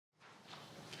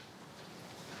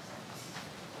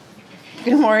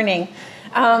Good morning.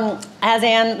 As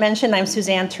Anne mentioned, I'm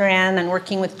Suzanne Teran and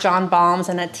working with John Balms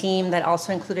and a team that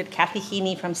also included Kathy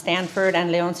Heaney from Stanford and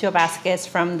Leoncio Vázquez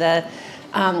from the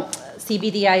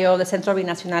CBDIO, the Centro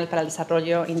Binacional para el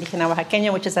Desarrollo Indígena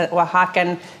Oaxaqueño, which is a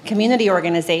Oaxacan community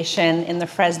organization in the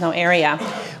Fresno area.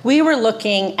 We were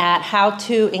looking at how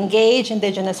to engage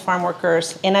Indigenous farm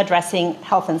workers in addressing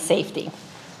health and safety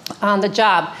on the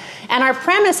job. And our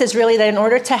premise is really that in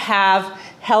order to have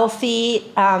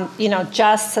healthy,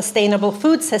 just, sustainable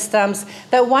food systems,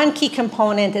 that one key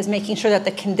component is making sure that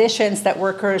the conditions that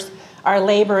workers are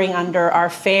laboring under are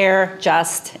fair,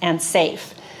 just, and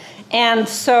safe. And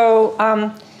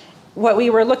so what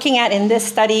we were looking at in this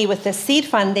study with the seed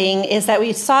funding is that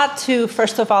we sought to,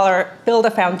 first of all, build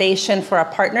a foundation for a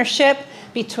partnership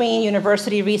between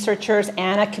university researchers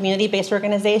and a community-based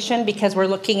organization, because we're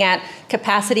looking at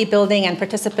capacity building and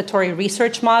participatory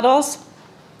research models.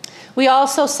 We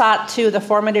also sought to, the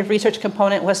formative research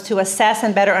component was to assess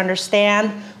and better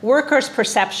understand workers'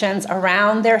 perceptions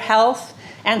around their health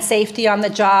and safety on the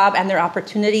job and their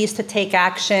opportunities to take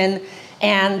action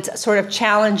and sort of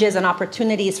challenges and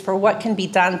opportunities for what can be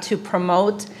done to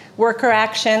promote worker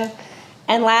action.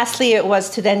 And lastly, it was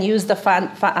to then use the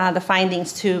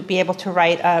findings to be able to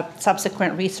write a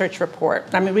subsequent research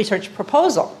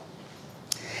proposal.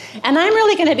 And I'm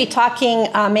really going to be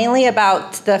talking mainly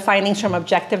about the findings from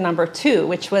objective number 2,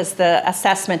 which was the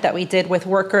assessment that we did with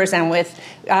workers and with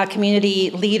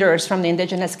community leaders from the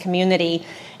Indigenous community.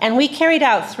 And we carried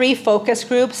out 3 focus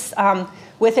groups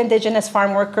with Indigenous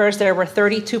farm workers. There were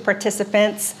 32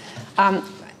 participants.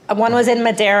 One was in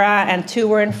Madera, and 2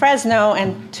 were in Fresno,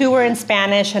 and 2 were in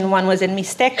Spanish, and 1 was in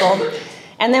Mixteco.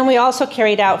 And then we also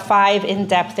carried out 5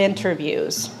 in-depth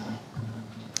interviews.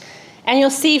 And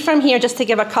you'll see from here, just to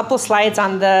give a couple slides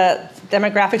on the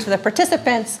demographics for the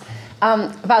participants,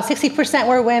 about 60%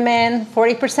 were women,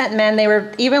 40% men. They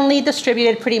were evenly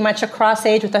distributed pretty much across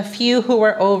age, with a few who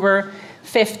were over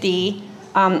 50,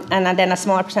 and then a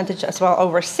smaller percentage as well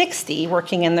over 60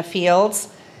 working in the fields.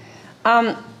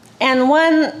 And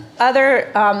one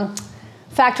other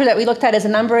factor that we looked at is a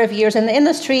number of years in the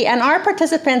industry, and our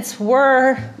participants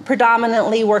were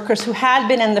predominantly workers who had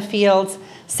been in the fields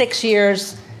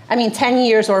 10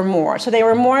 years or more. So they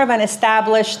were more of an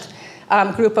established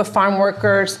group of farm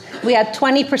workers. We had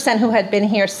 20% who had been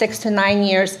here 6 to 9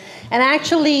 years. And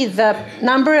actually, the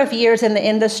number of years in the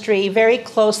industry very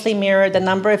closely mirrored the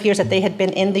number of years that they had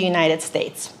been in the United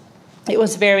States. It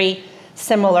was very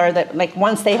similar that, like,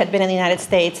 once they had been in the United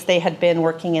States, they had been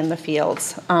working in the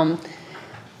fields.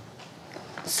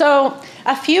 So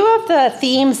a few of the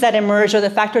themes that emerged, or the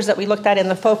factors that we looked at in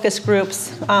the focus groups,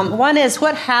 one is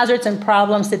what hazards and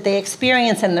problems did they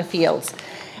experience in the fields?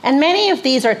 And many of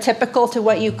these are typical to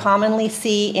what you commonly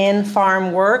see in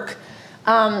farm work.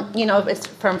 It's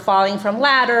from falling from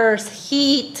ladders,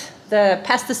 heat, the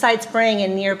pesticide spraying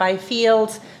in nearby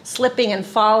fields, slipping and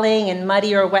falling in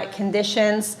muddy or wet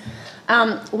conditions.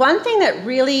 One thing that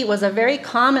really was a very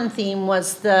common theme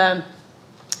was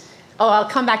I'll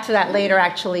come back to that later,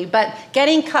 actually, but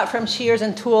getting cut from shears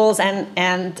and tools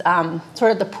and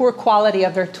sort of the poor quality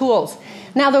of their tools.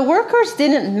 Now, the workers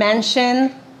didn't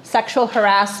mention sexual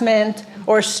harassment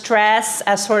or stress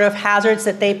as sort of hazards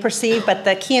that they perceived, but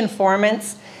the key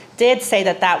informants did say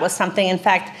that that was something. In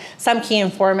fact, some key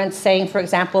informants saying, for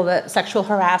example, that sexual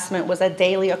harassment was a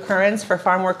daily occurrence for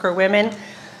farm worker women.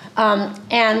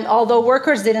 And although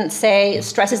workers didn't say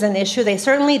stress is an issue, they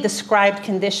certainly described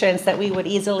conditions that we would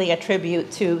easily attribute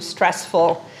to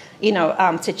stressful,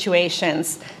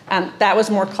 situations. That was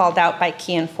more called out by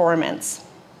key informants.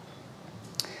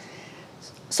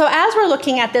 So as we're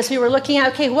looking at this, we were looking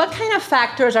at, okay, what kind of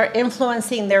factors are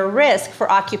influencing their risk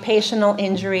for occupational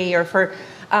injury or for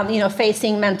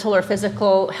facing mental or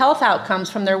physical health outcomes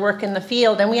from their work in the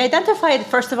field? And we identified,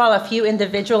 first of all, a few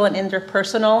individual and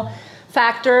interpersonal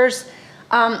factors.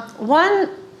 One,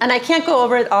 and I can't go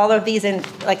over all of these in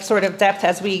sort of depth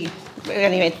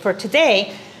for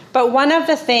today, but one of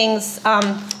the things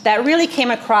that really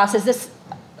came across is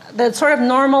the sort of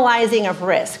normalizing of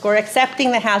risk, or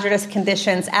accepting the hazardous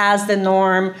conditions as the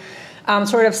norm,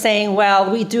 sort of saying, well,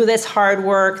 we do this hard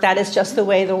work, that is just the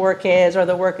way the work is, or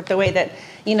the way that,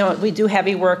 we do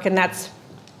heavy work, and that's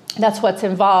what's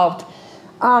involved.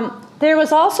 There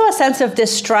was also a sense of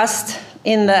distrust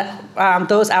in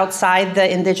those outside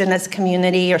the Indigenous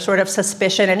community, or sort of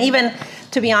suspicion. And even,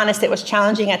 to be honest, it was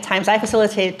challenging at times. I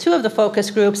facilitated 2 of the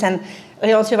focus groups, and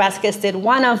Leoncio Vázquez did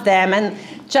 1 of them. And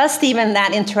just even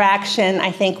that interaction,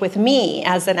 I think, with me,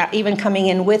 even coming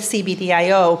in with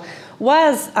CBDIO,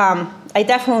 was, I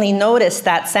definitely noticed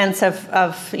that sense of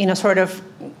sort of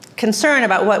concern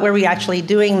about what were we actually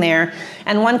doing there.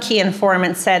 And one key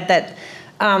informant said that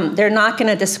they're not going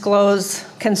to disclose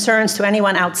concerns to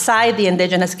anyone outside the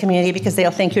Indigenous community because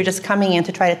they'll think you're just coming in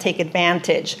to try to take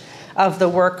advantage of the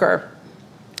worker.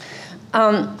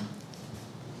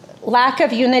 Lack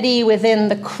of unity within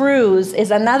the crews is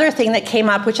another thing that came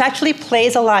up, which actually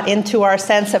plays a lot into our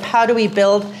sense of how do we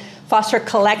foster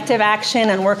collective action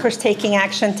and workers taking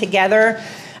action together.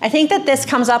 I think that this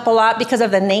comes up a lot because of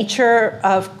the nature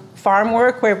of farm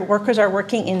work, where workers are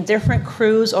working in different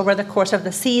crews over the course of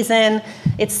the season.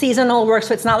 It's seasonal work,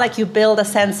 so it's not like you build a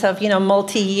sense of,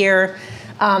 multi-year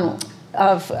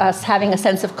of us having a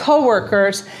sense of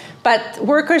co-workers. But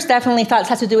workers definitely thought this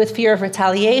has to do with fear of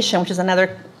retaliation, which is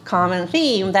another common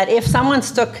theme, that if someone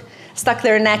stuck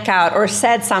their neck out or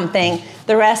said something,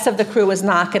 the rest of the crew was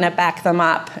not going to back them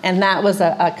up. And that was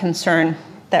a concern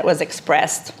that was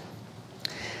expressed.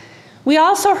 We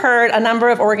also heard a number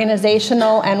of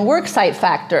organizational and worksite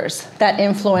factors that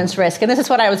influence risk. And this is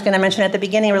what I was going to mention at the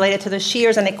beginning related to the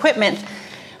shears and equipment.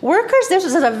 Workers, this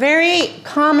is a very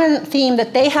common theme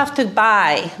that they have to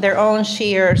buy their own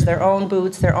shears, their own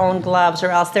boots, their own gloves, or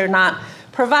else they're not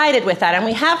provided with that. And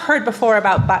we have heard before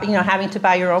about having to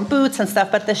buy your own boots and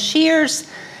stuff, but the shears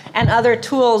and other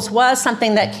tools was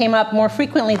something that came up more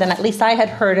frequently than at least I had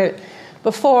heard it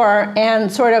before,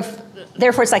 and sort of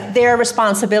therefore it's like their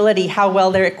responsibility how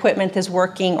well their equipment is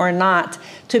working or not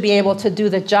to be able to do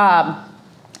the job.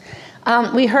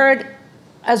 We heard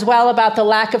as well about the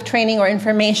lack of training or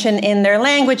information in their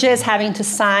languages, having to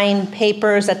sign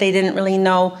papers that they didn't really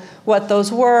know what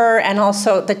those were, and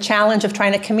also the challenge of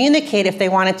trying to communicate if they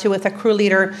wanted to with a crew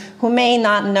leader who may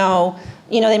not know,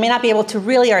 they may not be able to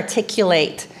really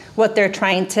articulate what they're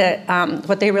trying to,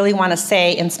 what they really want to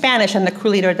say in Spanish, and the crew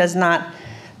leader does not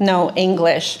know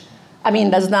English.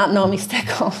 Does not know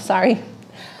Mixteco, sorry.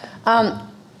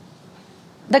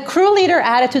 The crew leader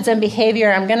attitudes and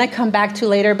behavior I'm going to come back to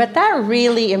later, but that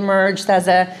really emerged as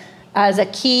a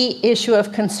key issue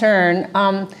of concern.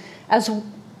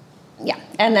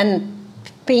 And then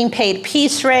being paid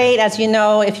piece rate, as you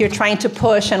know, if you're trying to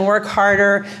push and work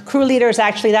harder. Crew leaders,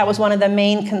 actually, that was one of the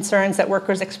main concerns that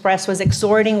workers expressed, was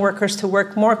exhorting workers to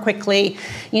work more quickly,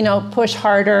 push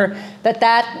harder,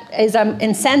 that is an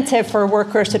incentive for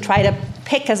workers to try to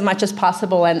pick as much as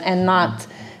possible and not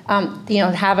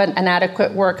have an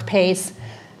adequate work pace.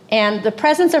 And the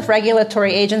presence of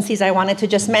regulatory agencies, I wanted to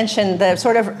just mention, the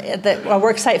sort of the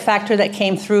worksite factor that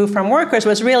came through from workers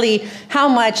was really how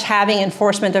much having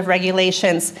enforcement of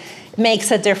regulations makes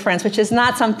a difference, which is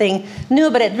not something new,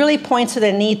 but it really points to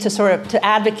the need to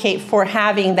advocate for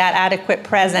having that adequate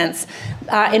presence.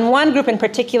 In one group in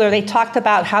particular, they talked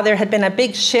about how there had been a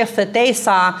big shift that they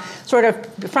saw sort of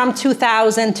from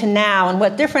 2000 to now and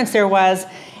what difference there was.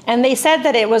 And they said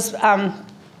that it was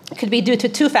could be due to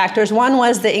two factors. One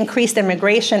was the increased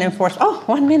immigration enforcement. Oh,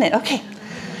 1 minute, okay.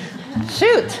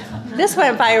 Shoot, this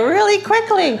went by really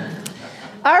quickly.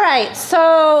 All right,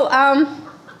 so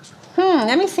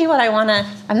let me see what I want to,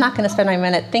 I'm not going to spend my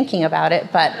minute thinking about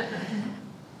it, but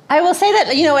I will say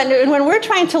that, when we're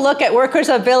trying to look at workers'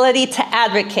 ability to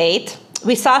advocate,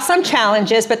 we saw some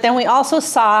challenges, but then we also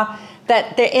saw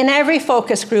that in every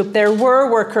focus group, there were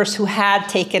workers who had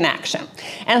taken action.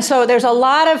 And so there's a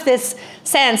lot of this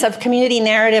sense of community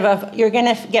narrative of you're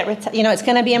going to get, it's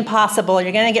going to be impossible,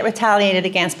 you're going to get retaliated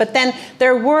against. But then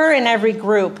there were in every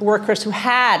group workers who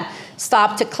had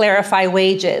stopped to clarify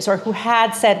wages, or who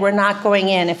had said, we're not going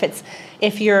in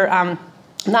if you're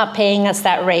not paying us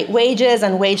that rate. Wages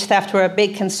and wage theft were a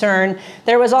big concern.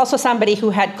 There was also somebody who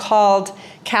had called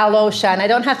Cal OSHA, and I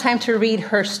don't have time to read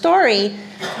her story,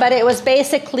 but it was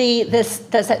basically this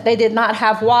they did not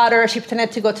have water. She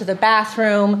pretended to go to the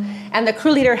bathroom, and the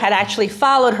crew leader had actually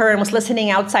followed her and was listening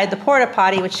outside the porta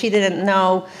potty, which she didn't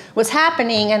know was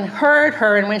happening, and heard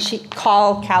her. And when she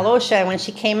called Cal OSHA, and when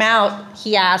she came out,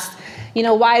 he asked,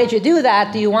 why did you do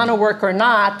that? Do you want to work or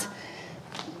not?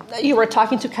 You were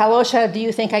talking to Cal OSHA, do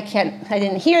you think I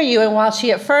didn't hear you? And while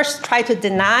she at first tried to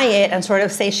deny it and sort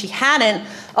of say she hadn't,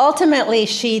 ultimately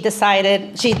she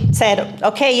said,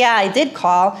 okay, yeah, I did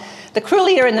call. The crew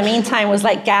leader in the meantime was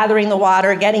like gathering the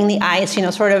water, getting the ice,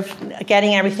 sort of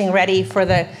getting everything ready for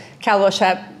the Cal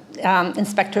OSHA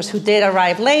inspectors who did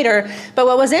arrive later. But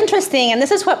what was interesting, and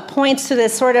this is what points to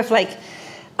this sort of like,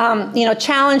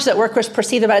 challenge that workers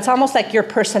perceive about it. It's almost like your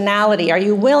personality. Are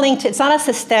you willing to, it's not a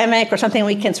systemic or something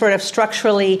we can sort of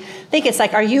structurally think. It's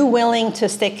like, are you willing to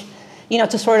stick,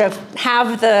 to sort of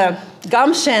have the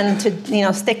gumption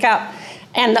to, stick up?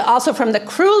 And also from the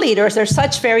crew leaders, there's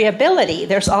such variability.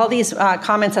 There's all these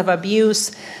comments of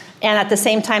abuse. And at the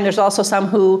same time, there's also some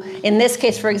who, in this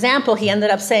case, for example, he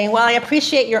ended up saying, well, I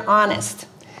appreciate you're honest.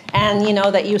 and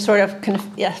that you sort of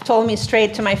told me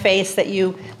straight to my face that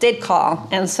you did call,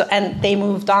 and they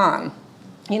moved on.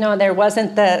 There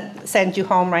wasn't the send you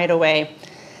home right away,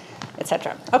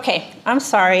 etc. Okay, I'm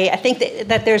sorry. I think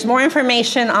that there's more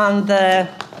information on the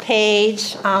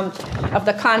page of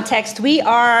the context.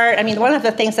 One of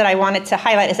the things that I wanted to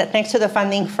highlight is that thanks to the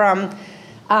funding from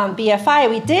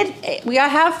BFI, we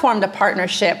have formed a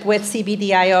partnership with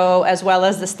CBDIO as well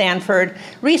as the Stanford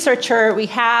researcher. We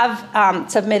have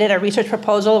submitted a research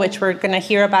proposal, which we're going to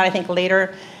hear about, I think,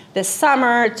 later this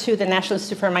summer to the National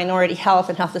Institute for Minority Health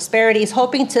and Health Disparities,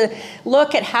 hoping to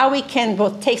look at how we can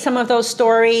both take some of those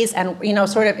stories and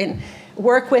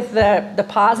work with the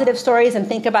positive stories and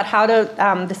think about how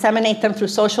to disseminate them through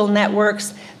social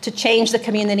networks to change the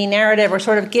community narrative or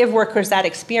sort of give workers that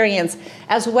experience,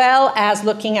 as well as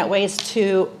looking at ways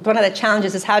to, one of the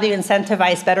challenges is how do you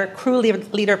incentivize better crew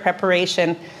leader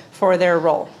preparation for their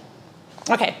role.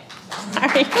 Okay,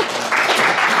 sorry. Thank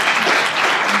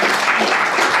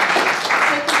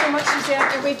you so much,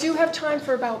 Suzanne. And we do have time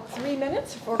for about 3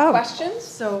 minutes for questions,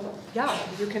 so yeah,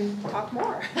 you can talk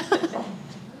more.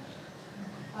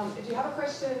 If you have a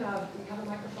question, we have a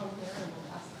microphone here, and we'll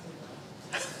pass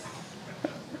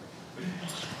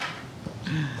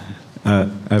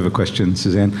it. I have a question,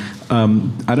 Suzanne.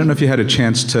 I don't know if you had a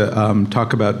chance to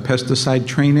talk about pesticide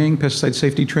training, pesticide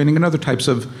safety training, and other types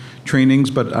of trainings,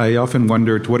 but I often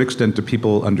wonder to what extent do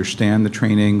people understand the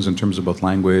trainings in terms of both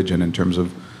language and in terms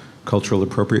of cultural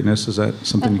appropriateness? Is that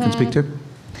something you can speak to?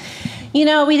 We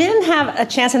didn't have a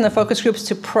chance in the focus groups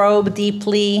to probe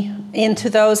deeply into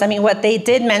those. What they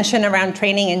did mention around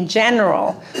training in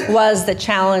general was the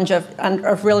challenge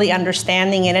of really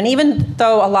understanding it. And even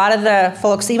though a lot of the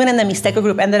folks, even in the Mixteco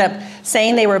group, ended up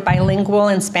saying they were bilingual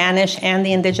in Spanish and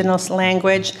the indigenous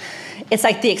language, it's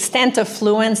like the extent of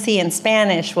fluency in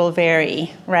Spanish will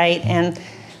vary, right? And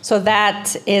so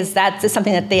that is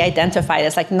something that they identified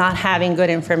as like not having good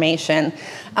information.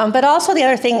 But also the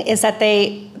other thing is that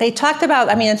they talked about,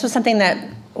 this was something that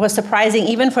was surprising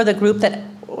even for the group that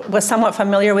was somewhat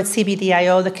familiar with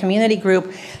CBDIO, the community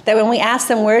group, that when we asked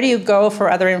them, where do you go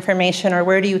for other information or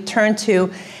where do you turn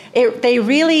to, they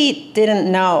really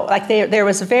didn't know. Like there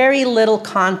was very little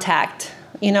contact,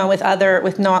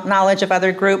 with knowledge of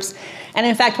other groups. And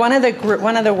in fact, one of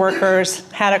the workers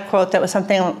had a quote that was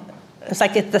something. It's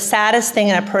like the saddest thing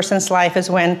in a person's life is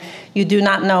when you do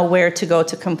not know where to go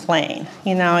to complain.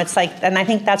 It's like, and I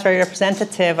think that's very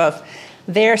representative of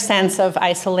their sense of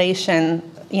isolation,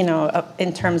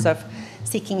 in terms of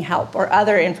seeking help or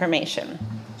other information.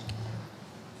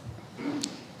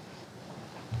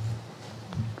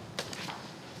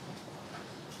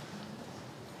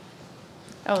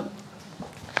 Oh.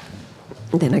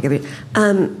 Then I give it.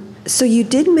 So you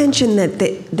did mention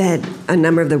that a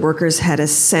number of the workers had a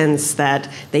sense that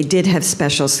they did have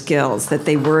special skills, that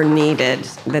they were needed,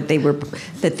 that they were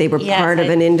yes, part of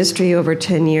an industry over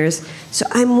 10 years. So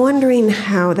I'm wondering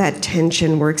how that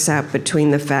tension works out between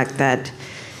the fact that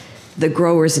the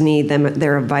growers need them,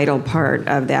 they're a vital part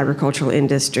of the agricultural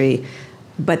industry,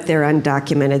 but they're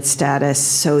undocumented status,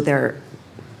 so they're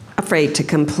afraid to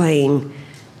complain,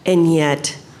 and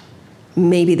yet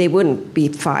maybe they wouldn't be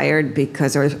fired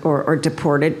because or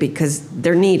deported because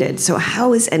they're needed. So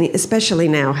how is especially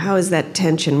now, how is that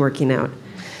tension working out?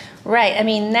 Right.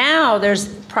 Now there's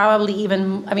probably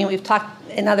even, we've talked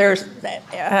in other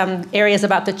areas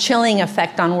about the chilling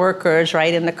effect on workers,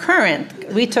 right? In the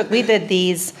current, we did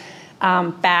these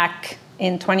back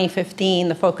in 2015,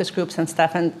 the focus groups and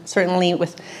stuff, and certainly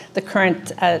with the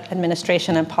current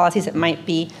administration and policies, it might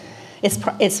be.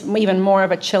 It's even more of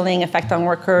a chilling effect on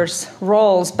workers'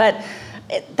 roles. But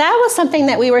that was something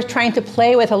that we were trying to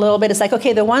play with a little bit. It's like,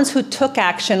 okay, the ones who took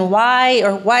action, why,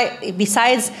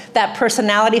 besides that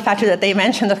personality factor that they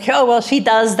mentioned, okay, oh, well, she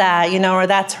does that, or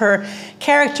that's her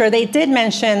character, they did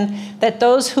mention that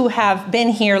those who have been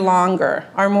here longer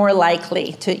are more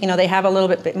likely to, they have a little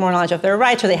bit more knowledge of their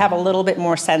rights, or they have a little bit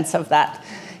more sense of that,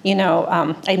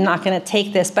 I'm not going to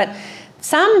take this. But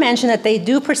some mention that they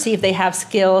do perceive they have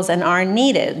skills and are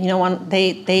needed.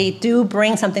 They do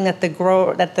bring something that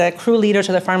the crew leaders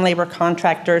or the farm labor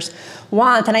contractors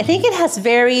want. And I think it has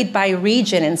varied by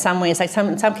region in some ways. Like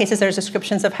in some cases, there's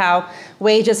descriptions of how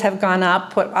wages have gone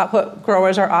up, what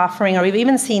growers are offering, or we've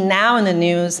even seen now in the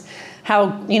news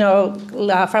how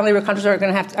farm labor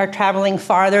contractors are traveling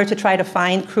farther to try to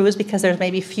find crews because there's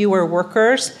maybe fewer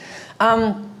workers.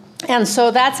 And so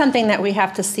that's something that we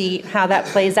have to see how that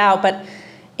plays out. But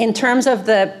in terms of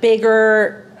the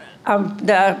bigger,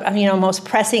 most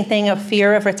pressing thing of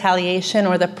fear of retaliation,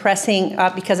 or the pressing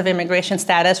because of immigration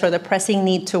status, or the pressing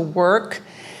need to work,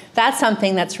 that's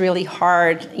something that's really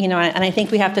hard. And I think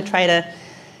we have to try to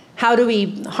how do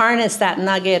we harness that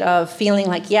nugget of feeling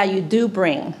like, yeah, you do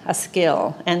bring a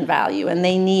skill and value, and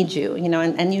they need you,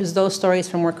 and use those stories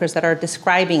from workers that are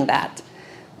describing that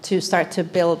to start to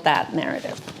build that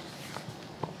narrative.